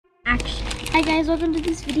Hi guys, welcome to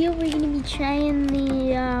this video. We're going to be trying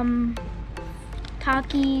the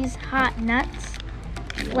Takis hot nuts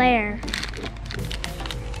flare.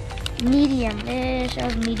 Medium-ish,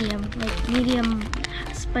 like medium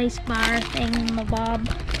spice bar thing, bob.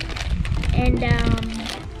 And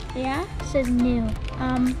yeah, it says new.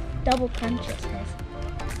 Double crunch it says.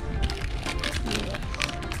 Yes.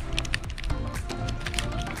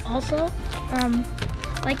 Also,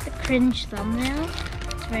 like the cringe thumbnail.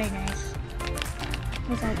 It's very nice.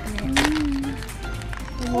 Let's open it.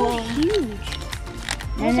 Whoa, huge.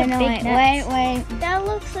 No, wait. That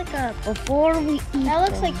looks like a, before we eat That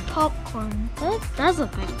looks them, like popcorn. That does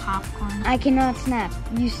look like popcorn. I cannot snap.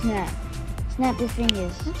 You snap. Snap your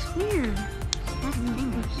fingers. That's weird. Snap your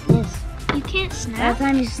fingers. Yes. You can't By snap? the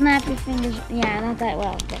time you snap your fingers, yeah, not that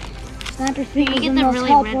well, but snap your fingers You get and the they'll really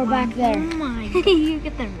help red we're one. back there. Oh my god. You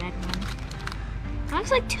get the red one. That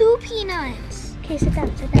looks like 2 peanuts. Okay, sit down,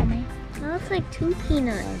 man. That looks like 2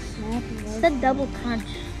 peanuts. Snap It's the double crunch.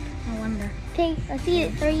 I wonder. Okay, let's eat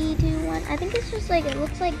it. 3, 2, 1. I think it's just like, it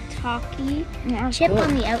looks like Taki chip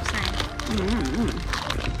on the outside.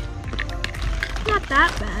 Not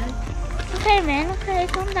that bad. Okay, man. Okay,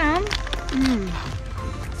 calm down.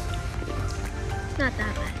 It's not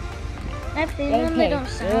that bad. I've seen them, they don't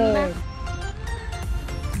sound bad.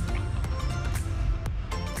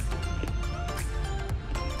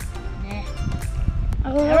 I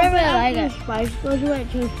really like it. Spice goes away, it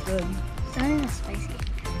tastes good. It's not even spicy.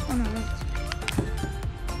 Oh no, that's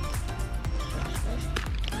spicy.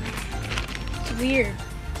 It's weird.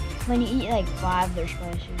 When you eat like 5, they're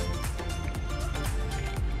spicy.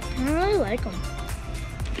 I don't really like them.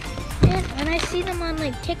 And when I see them on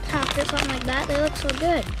like TikTok or something like that, they look so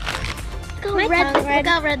good. Look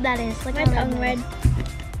how red that is. Look how red.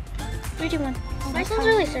 3, 2, 1. My tongue's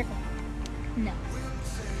really circle. No.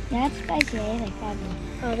 Yeah, it's spicy, like 5.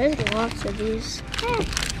 Oh, there's lots of these.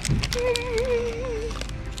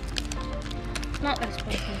 Not that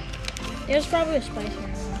spicy. There's probably a spicier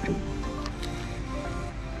one.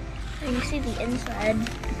 And you see the inside.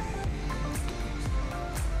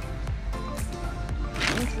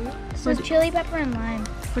 It says chili pepper and lime.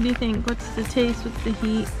 What do you think? What's the taste? What's the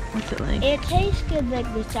heat? What's it like? It tastes good, like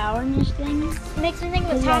the sourness thing. It makes me think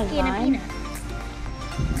of a Is there Taki and a lime? peanut.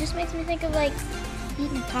 It just makes me think of like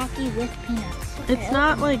eating a Taki with peanuts. It's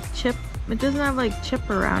not like chip. It doesn't have like chip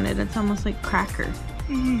around it. It's almost like cracker.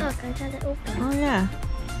 Look, I got it open. Oh yeah.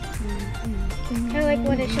 Kind of like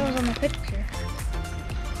what it shows on the picture.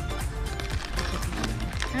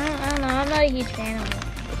 I don't know. I'm not a huge fan of it.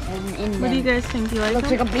 What do you guys think? You like Looks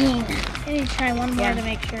them? like a bean. I need to try one more to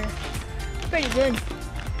make sure. It's pretty good.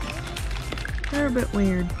 They're a bit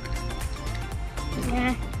weird.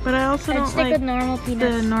 Yeah. But I also I'd don't stick like with normal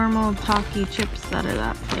peanuts. the normal Taki chips that are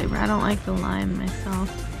that flavor. I don't like the lime myself.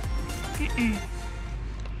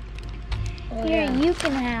 Oh, here, you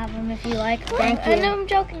can have them if you like them. Thank you. No, I'm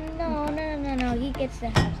joking. No. He gets to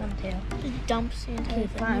have some too. Just dumps the entire Okay,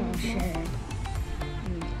 thing. fine, sure.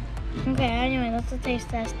 Okay, anyway, that's the taste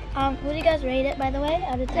test. What do you guys rate it, by the way,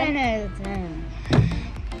 out of 10? 10 out of 10.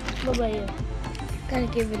 What about you? Gotta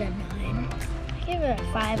give it a 9. I give it a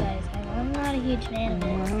 5 out of 10. I'm not a huge fan of it.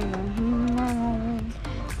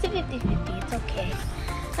 It's a 50-50. It's okay.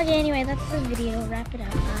 Okay, anyway, that's the video. Wrap it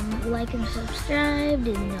up. Like and subscribe.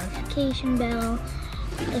 Do the notification bell.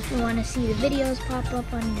 If you want to see the videos pop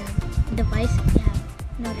up on your device, if you have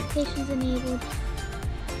notifications enabled.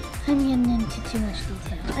 I'm getting into too much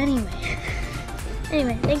detail.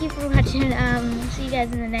 Anyway, thank you for watching. See you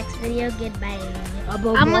guys in the next video. Goodbye. I'm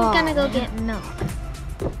gonna go get milk.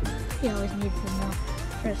 He always needs the milk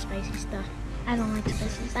for spicy stuff. I don't like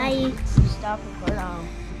spicy stuff. Bye. Stop recording.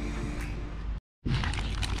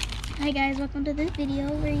 Hi guys, welcome to this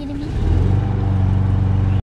video. We're gonna be